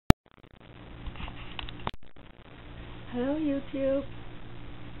Hello YouTube.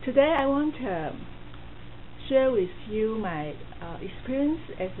 Today I want to share with you my experience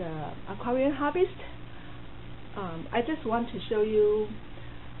as an aquarium hobbyist. I just want to show you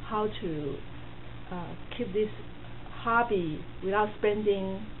how to keep this hobby without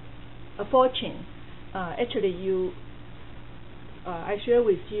spending a fortune. Actually, I share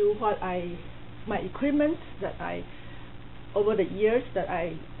with you my equipment that over the years that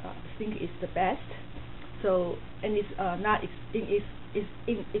I think is the best. So, and it's not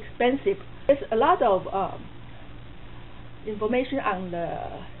inexpensive. There's a lot of information on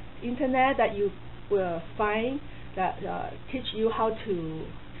the internet that you will find that teach you how to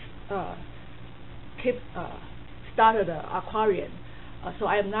start the aquarium. So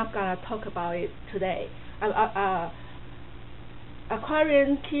I'm not gonna talk about it today.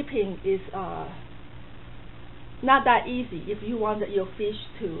 Aquarium keeping is not that easy if you want your fish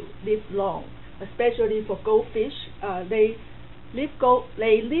to live long. Especially for goldfish, they list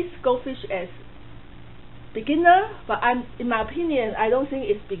goldfish as beginner, but in my opinion, I don't think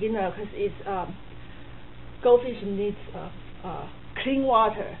it's beginner because it's goldfish needs clean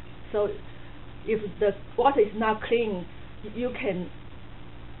water. So if the water is not clean, you can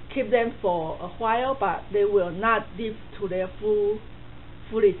keep them for a while, but they will not live to their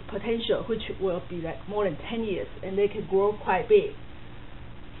fullest potential, which will be like more than 10 years, and they can grow quite big.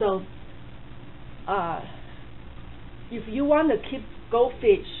 So if you want to keep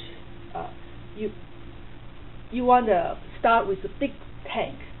goldfish, you want to start with a big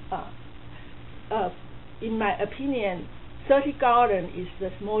tank. In my opinion, 30 gallon is the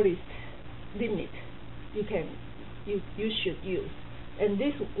smallest limit you should use. And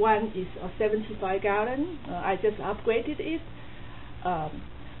this one is a 75 gallon. I just upgraded it.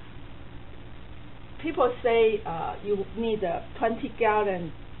 People say you need a 20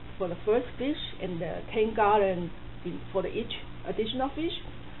 gallon for the first fish and 10 gallon for each additional fish.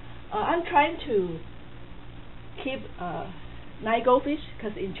 I'm trying to keep 9 goldfish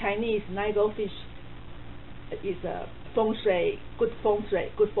because in Chinese 9 goldfish is a good feng shui,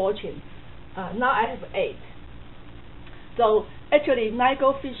 good fortune. Now I have 8. So actually 9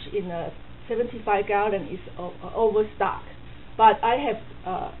 goldfish in a 75 gallon is overstock. But I have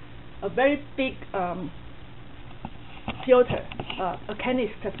a very big filter, a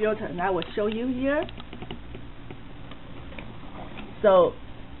canister filter, and I will show you here. So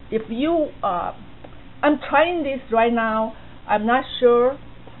if you I'm trying this right now. I'm not sure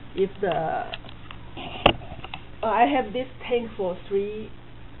if I have this tank for three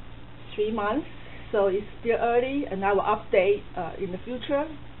months, so it's still early, and I will update in the future.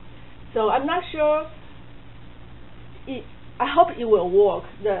 So I'm not sure. I hope it will work.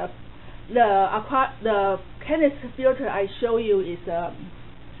 The canister filter I show you is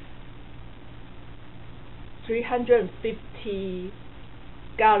 350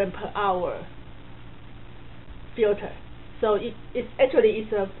 gallon per hour filter. So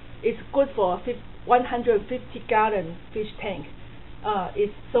it's good for 150 gallon fish tank.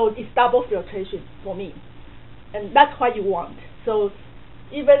 It's double filtration for me, and that's what you want. So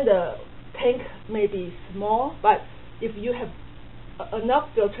even the tank may be small, but if you have enough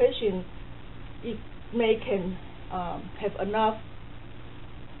filtration, it can have enough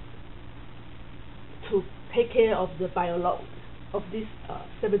to take care of the bioload of this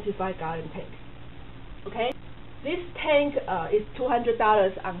 75 gallon tank. Okay, this tank is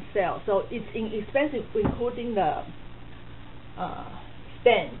 $200 on sale, so it's inexpensive including the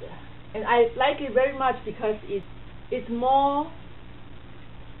stand, and I like it very much because it's more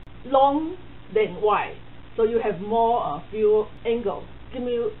long than wide. So you have more view angle,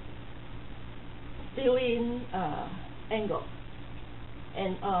 view-in angle,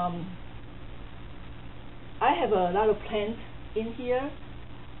 and I have a lot of plants in here.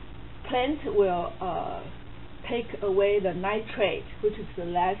 Plants will take away the nitrate, which is the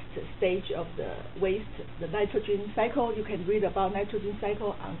last stage of the waste, the nitrogen cycle. You can read about nitrogen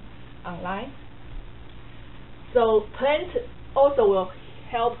cycle online. So plants also will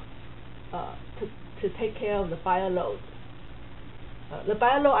help to take care of the bioload. The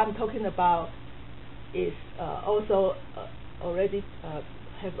bioload I'm talking about is also already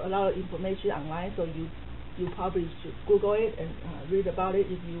have a lot of information online, so you probably should Google it and read about it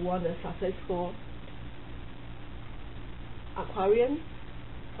if you want a successful aquarium.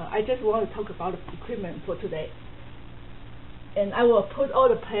 I just want to talk about the equipment for today, and I will put all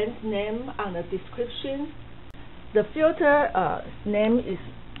the plants' name on the description. The filter name is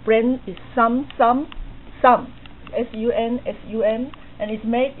brand is Sum, S-U-N, and it's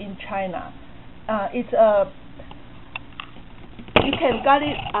made in China. It's a You can get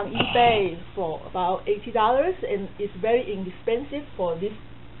it on eBay for about $80, and it's very inexpensive for this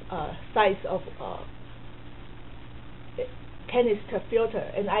size of canister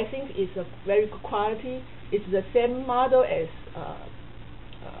filter. And I think it's a very good quality. It's the same model as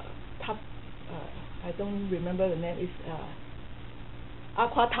I don't remember the name. It's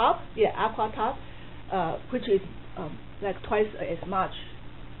Aquatop. Yeah, Aquatop, which is like twice as much.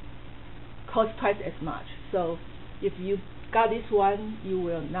 Costs twice as much. So if you got this one, you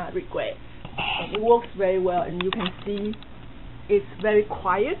will not regret. And it works very well, and you can see it's very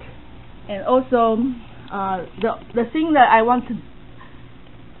quiet. And also, the thing that I want to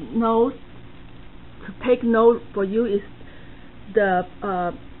know, to take note for you, is the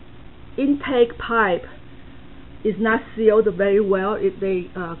intake pipe is not sealed very well. They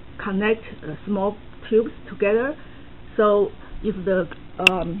connect small tubes together. So if the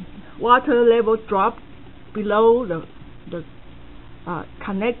water level drop below the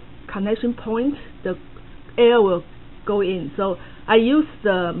connection point, the air will go in. So I use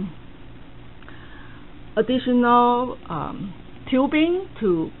the additional tubing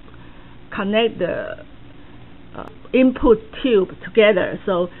to connect the input tube together,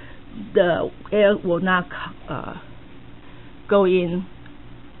 so the air will not go in.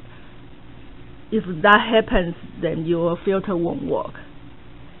 If that happens, then your filter won't work.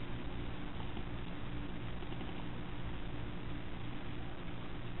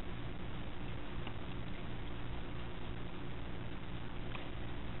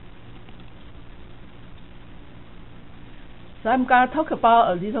 So I'm going to talk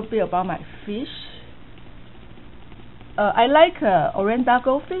about a little bit about my fish. I like Orenda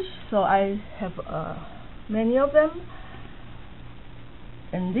goldfish, so I have many of them.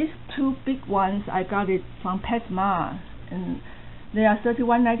 And these two big ones, I got it from PetSmart, and they are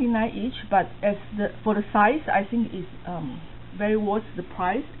 $31.99 each. But for the size, I think it's very worth the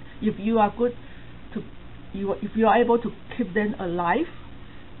price. If you are if you are able to keep them alive,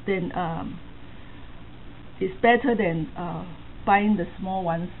 then it's better than buying the small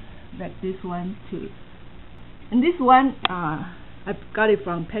ones like this one too. And this one, I got it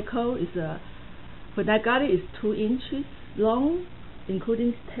from Petco. When I got it, it's 2 inches long,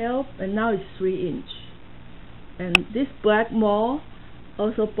 including tail, and now it's 3 inch. And this black mole,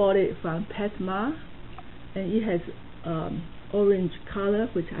 also bought it from PetSmart, and it has orange color,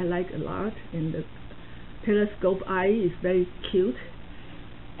 which I like a lot. And the telescope eye is very cute.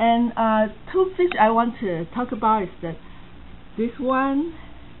 And 2 fish I want to talk about is this one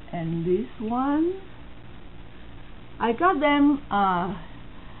and this one. I got them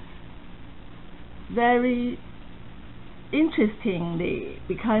very interestingly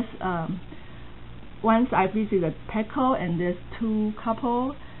because once I visited Petco, and there's one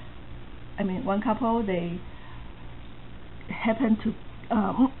couple, they happened to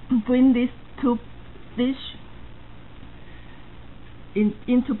bring these 2 fish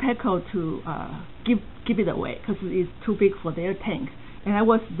into Petco to give it away because it's too big for their tank. And I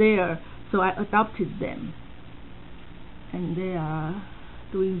was there, so I adopted them, and they are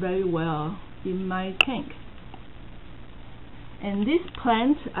doing very well in my tank. And this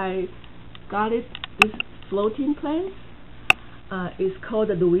plant, I got it, this floating plant, is called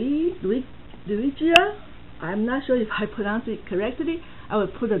Ludwigia. I'm not sure if I pronounced it correctly. I will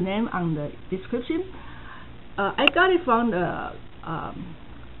put the name on the description. I got it from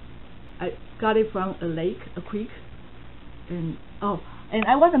a lake, a creek, and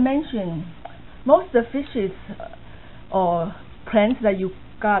I want to mention, most of the fishes or plants that you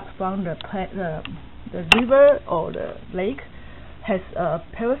got from the river or the lake has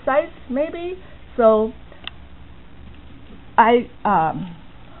parasites maybe. So I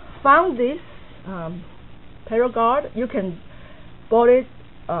found this Paragard. You can bought it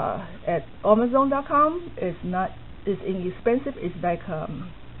at Amazon.com. It's inexpensive. It's like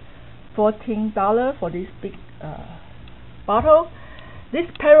 $14 for this big bottle. This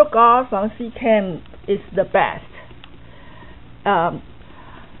Paragard from CCAM is the best.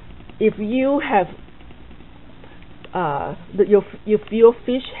 If you have if your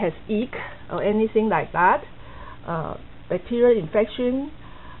fish has ick or anything like that, bacterial infection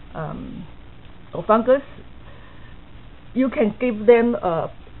or fungus, you can give them a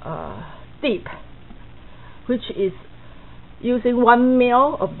dip, which is using 1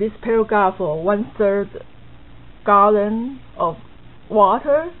 ml of this Paragard for 1/3 gallon of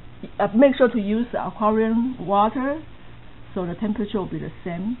water. Make sure to use aquarium water, so the temperature will be the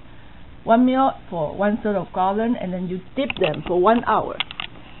same. 1 ml for 1/3 of gallon, and then you dip them for 1 hour.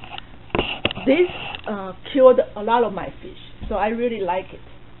 This cured a lot of my fish, so I really like it.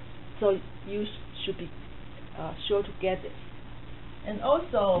 So you should be sure to get it. And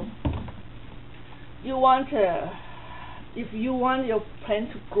also, you want if you want your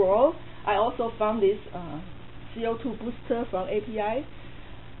plant to grow, I also found this CO2 booster from API.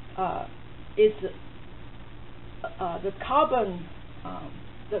 It's the carbon.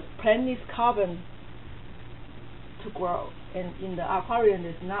 The plant needs carbon to grow, and in the aquarium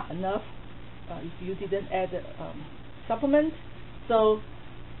there's not enough if you didn't add supplement. So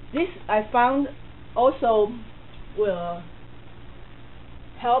this I found also will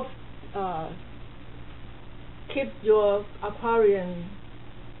help keep your aquarium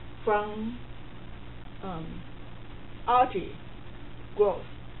from algae growth.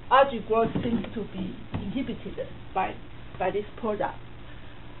 Algae growth seems to be inhibited by this product.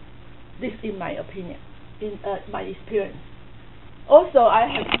 This is my opinion, in my experience. Also, I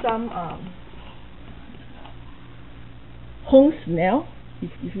have some horned snail.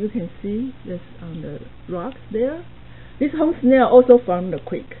 If you can see, that's on the rocks there. This horned snail also from the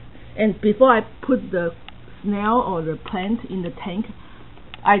creek. And before I put the snail or the plant in the tank,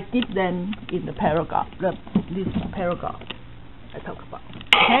 I dip them in the paragraph, this paragraph I talked about.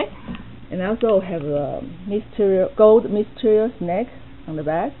 Okay, and I also have a gold mysterious snake on the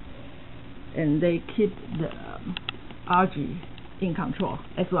back, and they keep the algae in control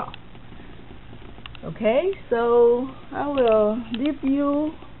as well. Okay, so I will leave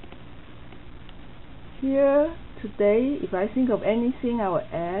you here today. If I think of anything, I will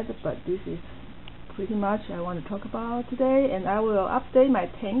add, but this is pretty much I want to talk about today, and I will update my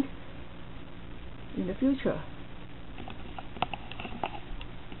tank in the future.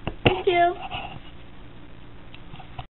 Thank you.